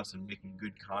helping us and making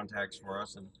good contacts for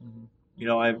us. And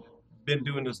I've been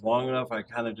doing this long enough. I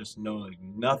kind of just know like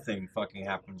nothing fucking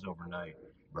happens overnight,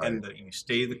 right. and that you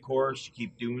stay the course, you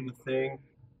keep doing the thing,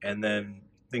 and then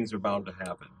things are bound to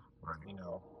happen. Right.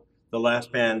 The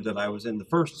last band that I was in, the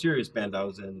first serious band I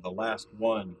was in, the last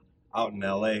one out in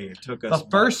LA, it took us The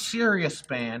first serious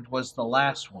band was the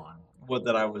last one. what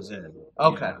that I was in.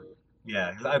 Okay.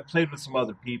 Yeah, I played with some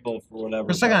other people for whatever.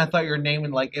 For a second, I thought you were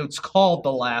naming like it's called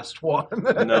the last one.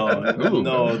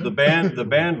 No, the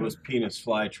band was Penis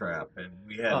Flytrap, and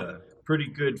we had a pretty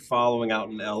good following out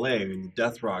in LA in the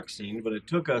death rock scene. But it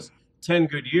took us 10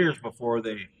 good years before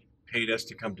they paid us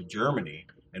to come to Germany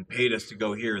and paid us to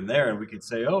go here and there, and we could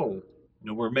say, oh,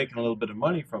 we're making a little bit of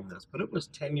money from this. But it was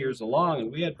 10 years along,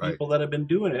 and we had people that had been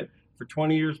doing it for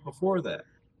 20 years before that.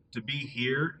 To be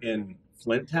here in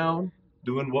Flint Town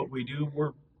doing what we do,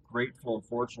 we're grateful and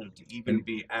fortunate to even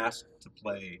be asked to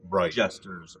play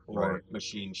Jesters or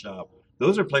Machine Shop.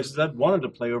 Those are places I'd wanted to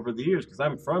play over the years because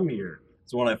I'm from here.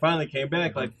 So when I finally came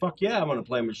back, like, fuck yeah, I'm going to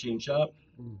play Machine Shop.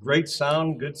 Great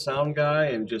sound, good sound guy,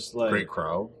 and just like... Great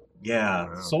crowd.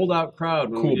 Yeah, sold out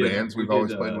crowd. Cool bands we've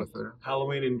always played with there.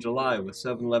 Halloween in July with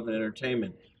 7-Eleven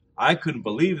Entertainment. I couldn't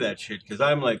believe that shit because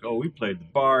I'm like, oh, we played the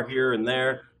bar here and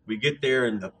there. We get there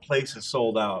and the place is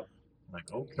sold out. I'm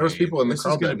like, okay. There was people in the this is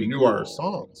crowd gonna that be knew cool. our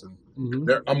songs,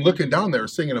 and I'm looking down there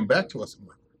singing them back to us. I'm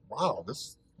like, wow,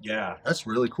 that's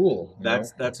really cool.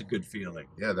 That's a good feeling.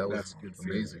 Yeah, that's a good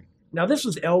amazing. feeling. Now, this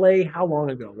was LA how long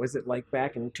ago? Was it like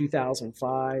back in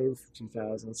 2005,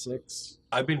 2006?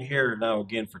 I've been here now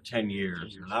again for 10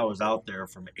 years, and I was out there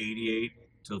from 88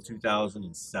 till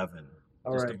 2007.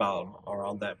 All just right. about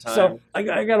around that time. So I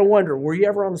got to wonder, were you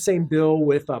ever on the same bill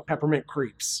with Peppermint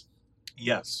Creeps?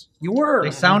 Yes. You were.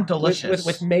 They sound With- delicious.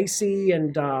 With Macy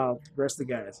and the rest of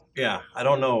the guys. Yeah, I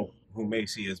don't know who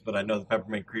Macy is, but I know the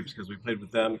Peppermint Creeps because we played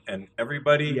with them, and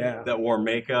everybody that wore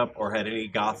makeup or had any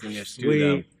gothiness to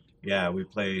them. Yeah, we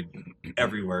played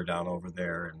everywhere down over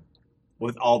there and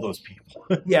with all those people.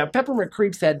 Yeah, Peppermint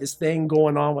Creeps had this thing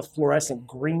going on with fluorescent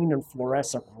green and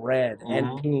fluorescent red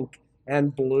and pink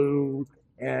and blue,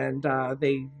 and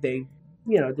they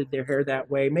did their hair that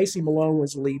way. Macy Malone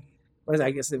was the lead. I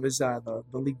guess it was the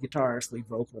lead guitarist, lead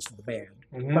vocalist of the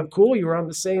band. But cool, you were on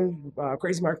the same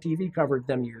Crazy Mark TV covered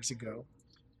them years ago.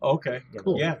 Okay,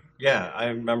 Cool. Yeah, I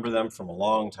remember them from a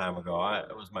long time ago.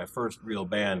 It was my first real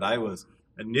band. I was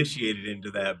initiated into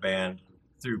that band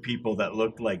through people that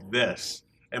looked like this,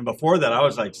 and before that I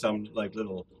was like some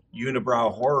little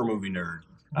unibrow horror movie nerd.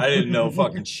 I didn't know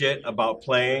fucking shit about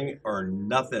playing or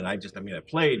nothing. I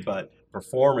played, but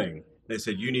performing, they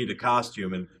said you need a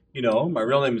costume, and my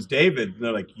real name is David, and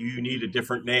they're like, you need a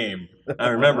different name. I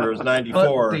remember it was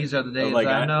 94. But these are the days like,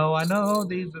 I know,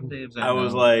 these are the days I know. I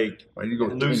was like, Why do you go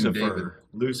Twin Lucifer.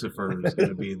 Lucifer is going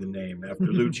to be the name. After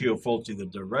Lucio Fulci, the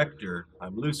director,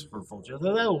 I'm Lucifer Fulci. I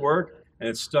thought that'll work, and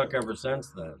it's stuck ever since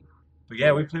then. But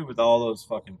yeah, we played with all those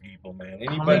fucking people, man.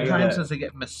 Anybody How many times that- does it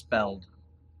get misspelled?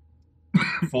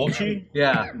 Fulci?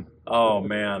 Yeah. Oh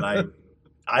man,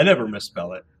 I never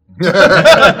misspell it.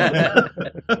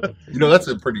 That's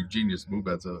a pretty genius move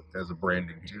as a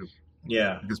branding too,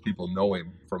 Yeah. because people know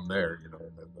him from there. And then,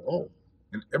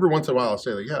 and every once in a while I'll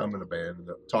say like, yeah, I'm in a band, and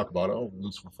they'll talk about it. Oh,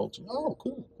 Lucifer Fulci. Oh,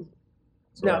 cool.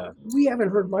 So, Now we haven't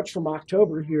heard much from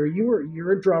October here.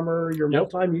 You're a drummer, you're a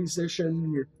Yep.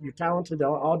 multi-musician, you're talented in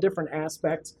all different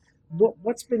aspects.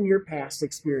 What's been your past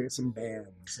experience in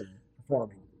bands and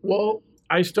performing? Well,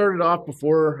 I started off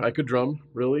before I could drum,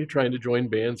 really, trying to join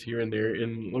bands here and there.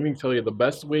 And let me tell you, the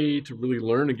best way to really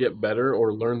learn to get better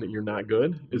or learn that you're not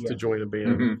good is to Yeah. join a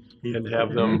band Mhm. and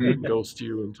have them ghost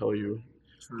you and tell you.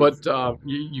 But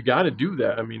you got to do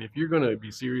that. I mean, if you're going to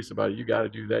be serious about it, you got to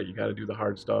do that. You got to do the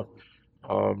hard stuff.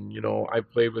 I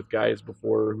played with guys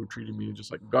before who treated me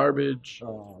just like garbage.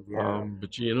 Oh, yeah.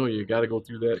 But you got to go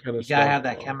through that kind of You stuff. gotta have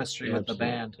that chemistry with the Absolutely.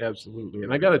 band. Absolutely.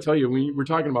 And I got to tell you, we're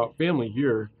talking about family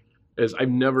here, is I've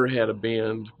never had a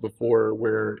band before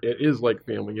where it is like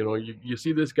family. You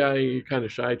see this guy kind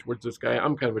of shy towards this guy.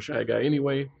 I'm kind of a shy guy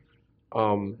anyway.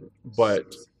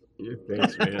 But yeah,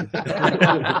 thanks, man.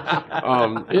 The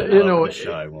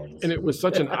shy ones. And it was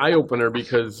such an eye opener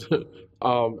because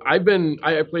I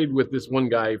played with this one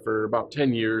guy for about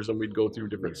 10 years, and we'd go through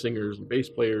different singers and bass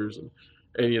players, and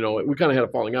we kind of had a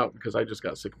falling out because I just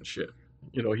got sick of the shit.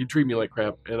 He'd treat me like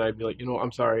crap, and I'd be like,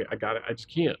 I'm sorry, I got it. I just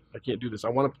can't. I can't do this. I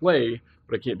want to play,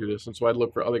 but I can't do this. And so I'd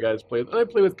look for other guys to play with. And I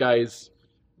play with guys,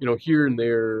 here and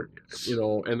there,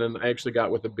 and then I actually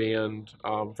got with a band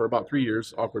for about 3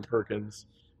 years, Awkward Perkins.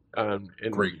 And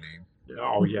Great name.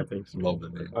 Oh yeah, thanks. Love the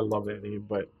name. I love that name,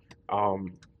 but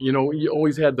you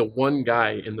always had the one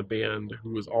guy in the band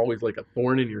who was always like a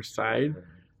thorn in your side,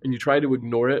 and you try to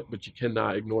ignore it, but you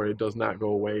cannot ignore it. It does not go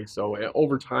away. So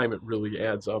over time, it really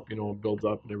adds up, builds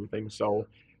up and everything. So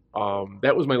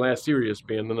that was my last serious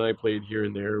band. And then I played here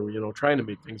and there, trying to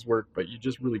make things work, but you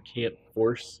just really can't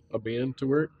force a band to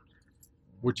work,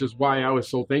 which is why I was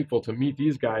so thankful to meet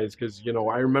these guys. Cause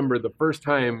I remember the first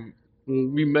time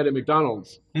we met at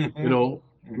McDonald's, we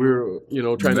were,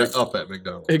 trying Met to up at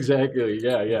McDonald's. Exactly.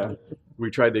 Yeah. We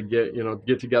tried to get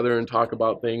together and talk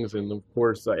about things, and of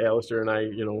course, Alistair and I,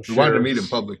 We wanted to share- meet in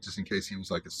public just in case he was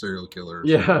like a serial killer. Or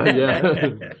Yeah.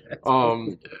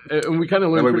 And we kind of That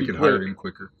learned way we pretty can quick. hire him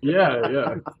quicker.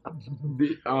 Yeah.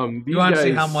 These You want to see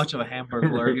guys- how much of a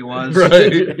hamburglar he was?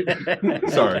 Right.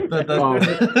 Sorry.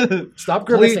 Stop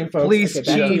Police, grimacing, folks. police Okay,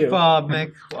 back to chief you.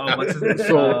 Mick. What's his name?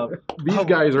 So these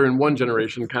guys are in one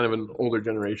generation, kind of an older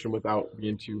generation, without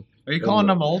being too. Are you calling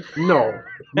them old? No,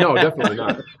 definitely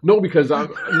not. No, because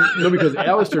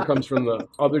Alistair comes from the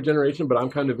other generation, but I'm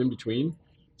kind of in between.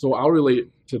 So I'll relate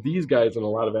to these guys in a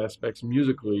lot of aspects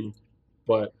musically,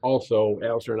 but also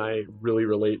Alistair and I really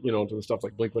relate, to the stuff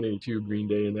like Blink-182, Green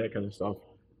Day, and that kind of stuff.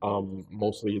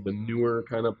 Mostly the newer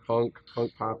kind of punk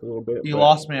pop a little bit. You but-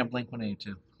 lost me at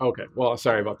Blink-182. Okay, well,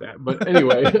 sorry about that. But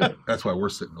anyway, That's why we're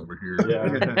sitting over here. yeah.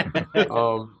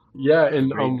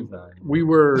 And Great design. we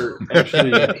were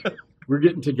actually we're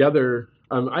getting together.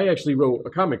 I actually wrote a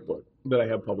comic book that I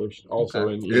have published also,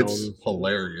 Okay. and It's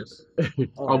hilarious.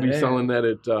 I'll be man. selling that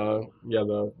at the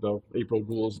April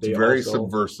Fool's Day. It's very also.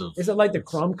 subversive. Is it like the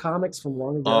Crumb comics from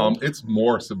long ago? It's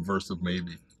more subversive,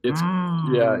 maybe.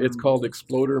 It's called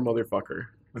Exploder Motherfucker.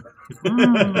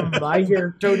 I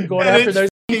hear Toad going And after it's those.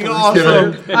 fucking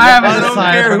awesome. I haven't I don't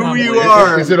decided care if who I'm you with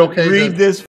are. Is it okay Read to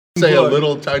this say a book.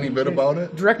 little tiny bit about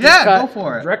it? Director's Yeah, cut. go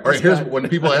for it. Director's All right, here's cut. when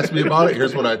people ask me about it.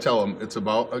 Here's what I tell them: it's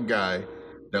about a guy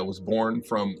that was born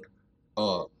from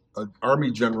an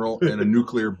army general and a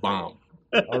nuclear bomb.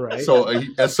 All right. So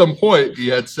at some point, he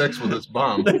had sex with this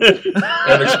bomb and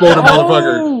exploded,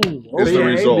 motherfucker. Is the okay.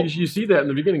 result. You see that in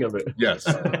the beginning of it. Yes,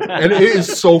 and it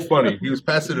is so funny. He was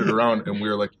passing it around, and we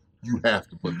were like, "You have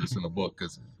to put this in a book,"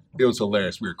 because it was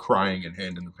hilarious. We were crying and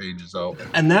handing the pages out.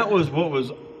 And that was what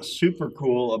was super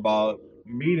cool about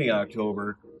meeting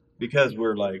October, because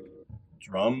we're like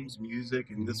drums,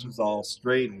 music, and this was all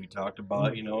straight. And we talked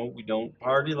about, we don't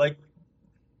party, like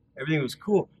everything was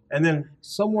cool. And then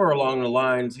somewhere along the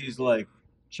lines, he's like,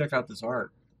 check out this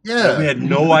art. Yeah, We had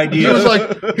no he idea. was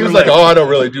like, "Oh, I don't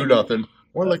really do nothing."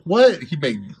 We're like, "What?" He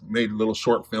made little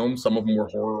short films. Some of them were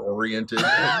horror oriented.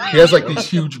 He has like these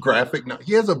huge graphic. Now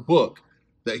he has a book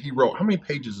that he wrote. How many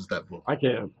pages is that book? I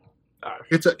can't.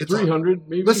 It's a 300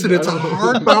 maybe. Listen, it's I a don't know.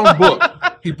 hardbound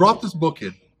book. He brought this book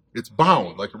in. It's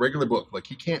bound like a regular book. Like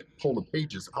he can't pull the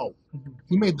pages out.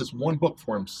 He made this one book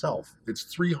for himself. It's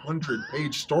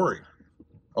 300-page story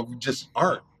of just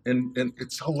art, and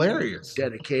it's hilarious.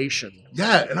 Dedication.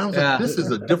 Yeah, and I was Yeah. like, this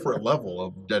is a different level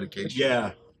of dedication.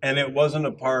 Yeah. And it wasn't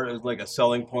a part of like a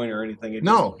selling point or anything. It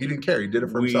No, he didn't care. He did it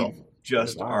for we himself.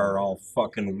 just are all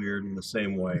fucking weird in the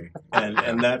same way,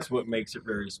 and that's what makes it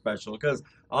very special. Because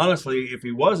honestly, if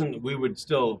he wasn't, we would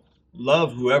still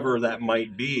love whoever that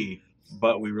might be,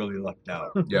 but we really lucked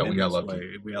out. Yeah, we in got this lucky.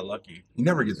 way. We got lucky. You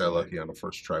never get that lucky on the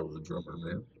first try with a drummer,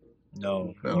 man.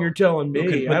 No. No. You're telling You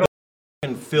can me. put I don't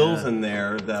and fills in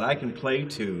there that I can play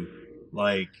to.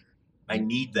 Like, I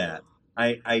need that.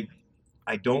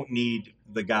 I don't need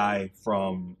the guy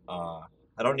from. I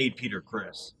don't need Peter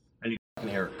Criss. I need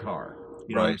fucking Eric Carr.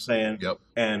 You know what I'm saying? Yep.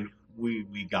 And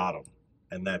we got him,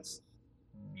 and that's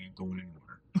you ain't going anywhere.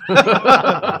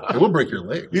 It will break your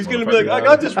leg. He's gonna be like, I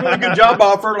got this really good job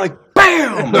offer. Like,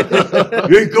 bam!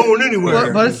 You ain't going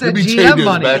anywhere. But it's that He'll be chained GM to his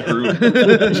money. back room.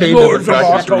 Chained to his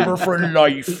back room. for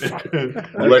life.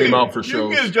 We'll let him out for You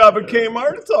shows. get a job at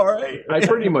Kmart, it's all right. I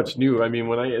pretty much knew. I mean,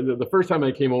 when the first time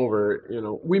I came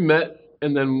over, we met,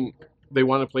 and then they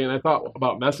wanted to play, and I thought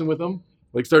about messing with them,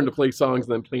 like starting to play songs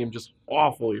and then playing them just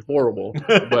awfully horrible.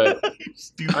 But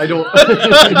I don't.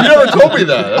 You never told me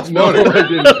that. That's No, funny. I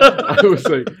didn't. I was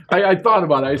like, I thought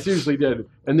about it. I seriously did.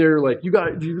 And they're like, do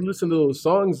you listen to those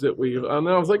songs that we? And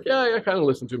I was like, yeah, I kind of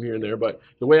listen to them here and there. But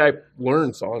the way I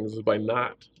learn songs is by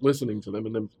not listening to them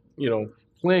and then,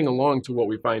 playing along to what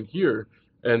we find here.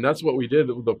 And that's what we did.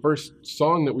 The first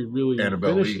song that we really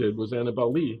Annabelle finished Lee. it was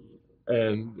Annabelle Lee.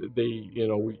 And they,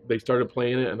 they started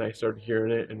playing it, and I started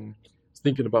hearing it and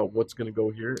thinking about what's going to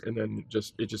go here. And then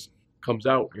it just comes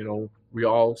out, we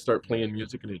all start playing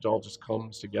music and it all just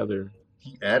comes together.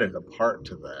 He added a part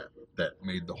to that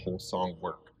made the whole song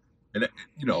work. And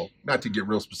not to get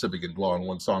real specific and blow on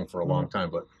one song for a long time,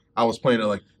 but I was playing it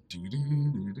like,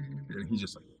 and he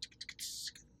just like,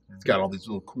 it's got all these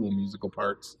little cool musical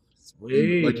parts.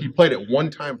 Like he played it one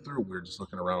time through. We were just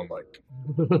looking around like,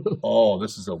 oh,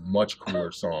 this is a much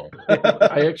cooler song.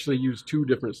 I actually used 2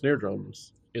 different snare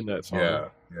drums in that song.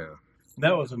 Yeah.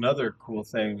 That was another cool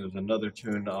thing. There's another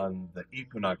tune on the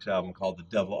Equinox album called The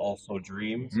Devil Also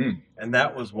Dreams. And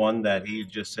that was one that he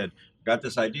just said, got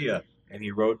this idea. And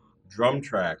he wrote drum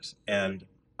tracks. And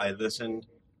I listened,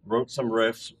 wrote some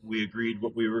riffs. We agreed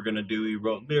what we were going to do. He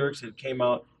wrote lyrics. It came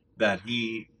out that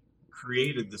he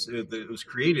created this. It was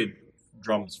created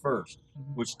drums first,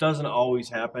 which doesn't always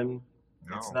happen.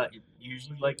 No. It's not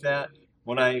usually like that.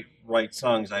 When I write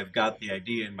songs, I've got the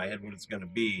idea in my head what it's going to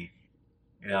be.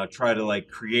 And I'll try to like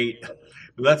create.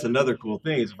 But that's another cool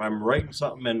thing is if I'm writing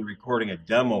something and recording a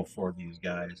demo for these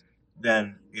guys,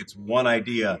 then it's one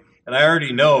idea. And I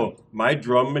already know my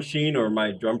drum machine or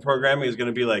my drum programming is going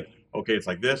to be like, okay, it's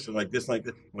like this and like this and like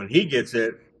this. When he gets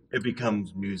it, it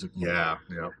becomes musical. Yeah.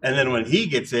 And then when he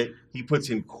gets it, he puts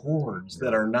in chords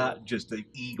that are not just an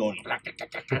E going,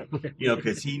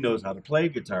 because he knows how to play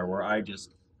guitar where I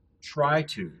just try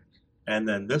to. And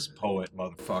then this poet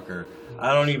motherfucker,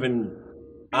 I don't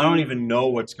even know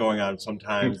what's going on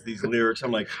sometimes, these lyrics.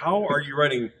 I'm like, how are you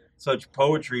writing such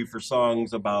poetry for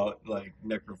songs about like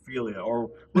necrophilia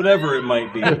or whatever it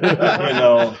might be? Very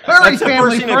That's the first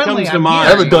family thing that friendly. comes to I'm mind.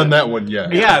 I haven't done that one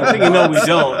yet. Yeah, I'm thinking, no, we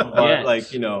don't. But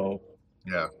Yes.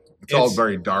 Yeah. It's all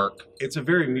very dark. It's a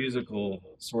very musical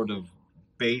sort of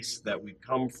base that we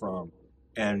come from.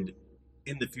 And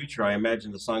in the future, I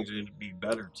imagine the songs are going to be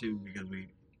better too because we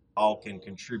all can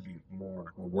contribute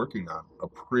more. We're working on a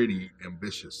pretty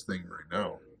ambitious thing right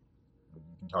now. We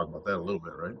can talk about that a little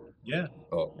bit, right? Yeah,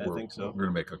 I We're think so. going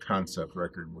to make a concept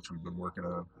record, which we've been working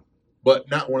on. But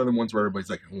not one of the ones where everybody's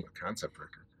like, oh, a concept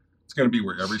record. It's going to be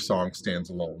where every song stands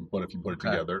alone, but if you put it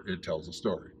together, it tells a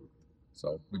story.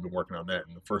 So we've been working on that,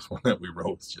 and the first one that we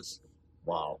wrote is just,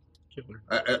 wow. Killer.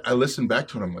 I listened back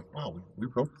to it, and I'm like, wow, we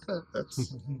wrote that?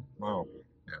 That's, wow.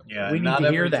 Yeah, We need not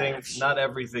to hear everything. that. Not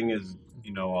everything is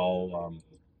all.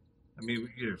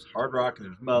 There's hard rock,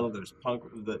 there's metal, there's punk.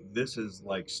 This is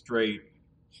like straight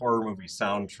horror movie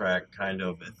soundtrack, kind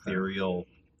of ethereal,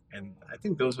 and I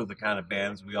think those are the kind of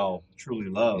bands we all truly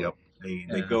love. Yep.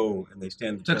 They go and they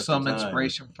stand the Took test some of time.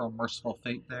 inspiration from Merciful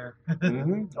Fate there.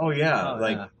 Mhm. Oh yeah,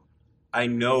 yeah. I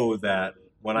know that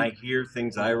when I hear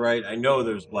things I write, I know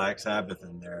there's Black Sabbath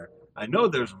in there. I know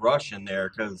there's Rush in there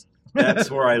because that's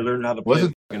where I learned how to play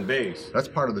Wasn't- fucking bass. That's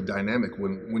part of the dynamic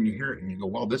when you hear it and you go,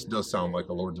 wow, this does sound like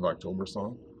a Lords of October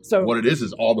song. So What it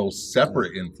is all those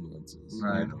separate influences.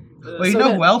 Right. You know? Well, you So know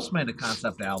that- who else made a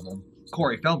concept album?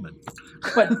 Corey Feldman.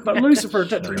 but Lucifer,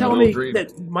 Dream tell a me little dream.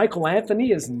 that Michael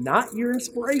Anthony is not your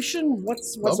inspiration.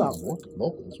 What's up?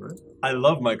 Vocals, right? I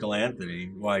love Michael Anthony.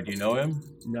 Why, do you know him?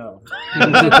 No,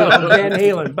 Van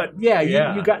Halen. But yeah,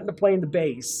 Yeah. you got into playing the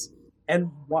bass,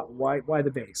 and why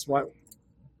the bass?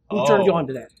 Who turned you on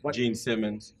to that? What? Gene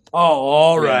Simmons. Oh,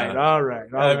 all right, Yeah. all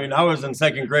right. I mean, I was in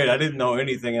second grade. I didn't know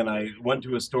anything, and I went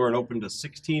to a store and opened a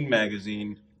 16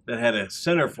 magazine that had a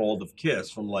centerfold of Kiss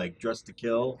from like Dress to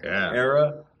Kill Yeah.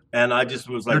 era, and I just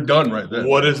was You're like, done right there.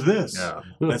 "What is this Yeah.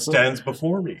 that stands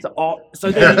before me?"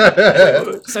 So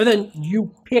then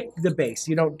you pick the bass.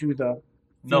 You don't do the.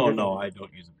 No, I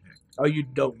don't use a pick. Oh, you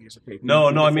don't use a pick. No,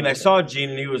 You do I the mean, I finger. saw Gene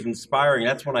and he was inspiring.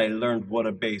 That's when I learned what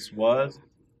a bass was.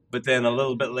 But then a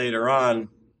little bit later on,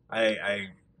 I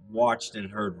watched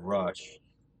and heard Rush,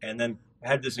 and then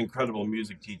had this incredible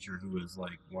music teacher who was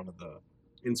like one of the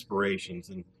inspirations.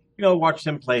 And watched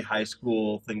him play high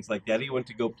school, things like that. He went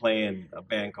to go play in a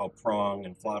band called Prong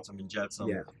and Flotsam and Jetsam,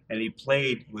 Yeah. and he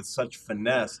played with such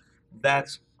finesse.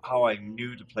 That's how I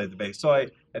knew to play the bass. So I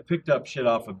picked up shit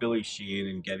off of Billy Sheehan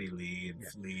and Geddy Lee and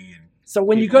Flea. And So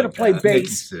when you people go to like play that.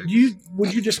 bass, Nikki Sixx.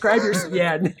 would you describe yourself?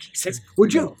 Yeah, Nikki Sixx.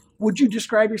 Would you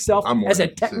describe yourself I'm more as a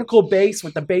Nikki Sixx. technical bass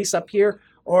with the bass up here,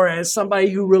 or as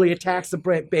somebody who really attacks the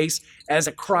bass as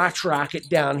a crotch rocket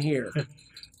down here?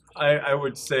 I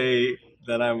would say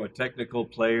that I'm a technical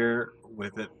player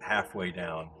with it halfway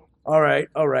down. All right.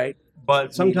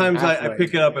 But sometimes I halfway.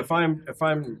 pick it up if I'm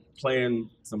playing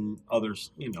some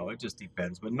others. It just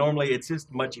depends. But normally it's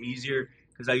just much easier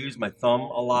because I use my thumb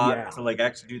a lot Yeah. to like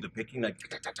actually do the picking, like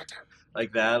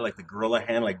that, like the gorilla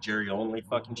hand, like Jerry Only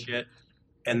fucking shit.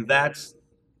 And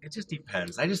it just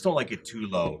depends. I just don't like it too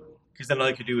low because then all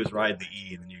you could do is ride the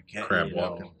E and then you can't. Crab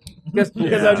walking.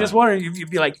 Because I was just wondering if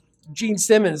you'd be like Gene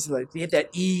Simmons, like you hit that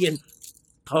E and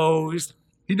posed.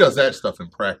 He does that stuff in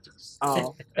practice.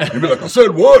 Oh, He'd be like, I said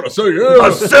what? I said yeah.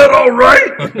 I said all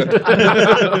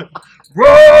right.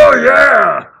 Whoa,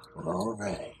 yeah. All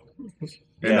right.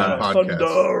 And on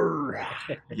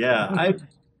podcasts. Yeah,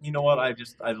 you know what? I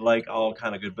like all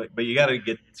kind of good, but you got to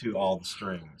get to all the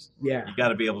strings. yeah. You got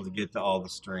to be able to get to all the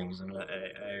strings, and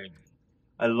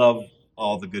I love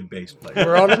all the good bass players.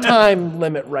 We're on a time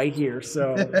limit right here,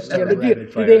 so do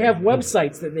they have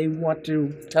websites that they want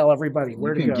to tell everybody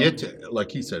where You to can go? get to, like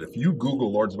he said, if you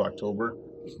Google Lords of October,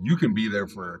 you can be there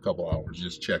for a couple hours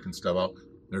just checking stuff out.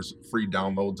 There's free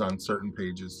downloads on certain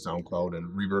pages, SoundCloud and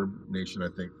Reverb Nation, I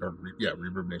think.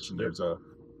 Reverb Nation. There's a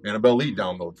Annabelle Lee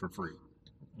download for free.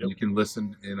 Yep. You can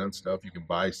listen in on stuff. You can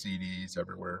buy CDs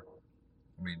everywhere.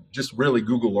 I mean, just really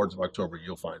Google Lords of October.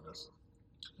 You'll find us.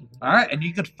 All right, and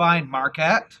you can find Mark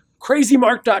at,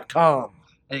 CrazyMark.com.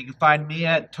 and you can find me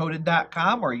at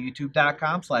Toten.com or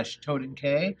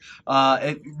YouTube.com/TotenK.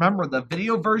 Remember, the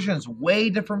video version is way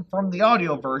different from the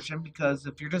audio version because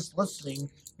if you're just listening,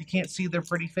 you can't see their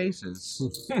pretty faces.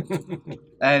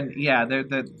 And yeah,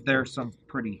 they're some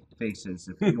pretty faces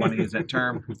if you want to use that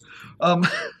term.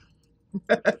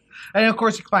 And of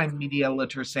course, you can find Media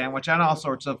Litter Sandwich on all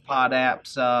sorts of pod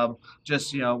apps.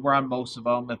 We're on most of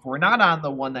them. If we're not on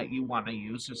the one that you want to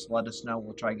use, just let us know.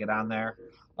 We'll try to get on there.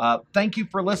 Thank you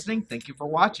for listening. Thank you for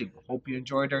watching. Hope you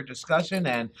enjoyed our discussion,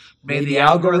 and may the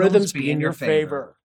algorithms be in your favor.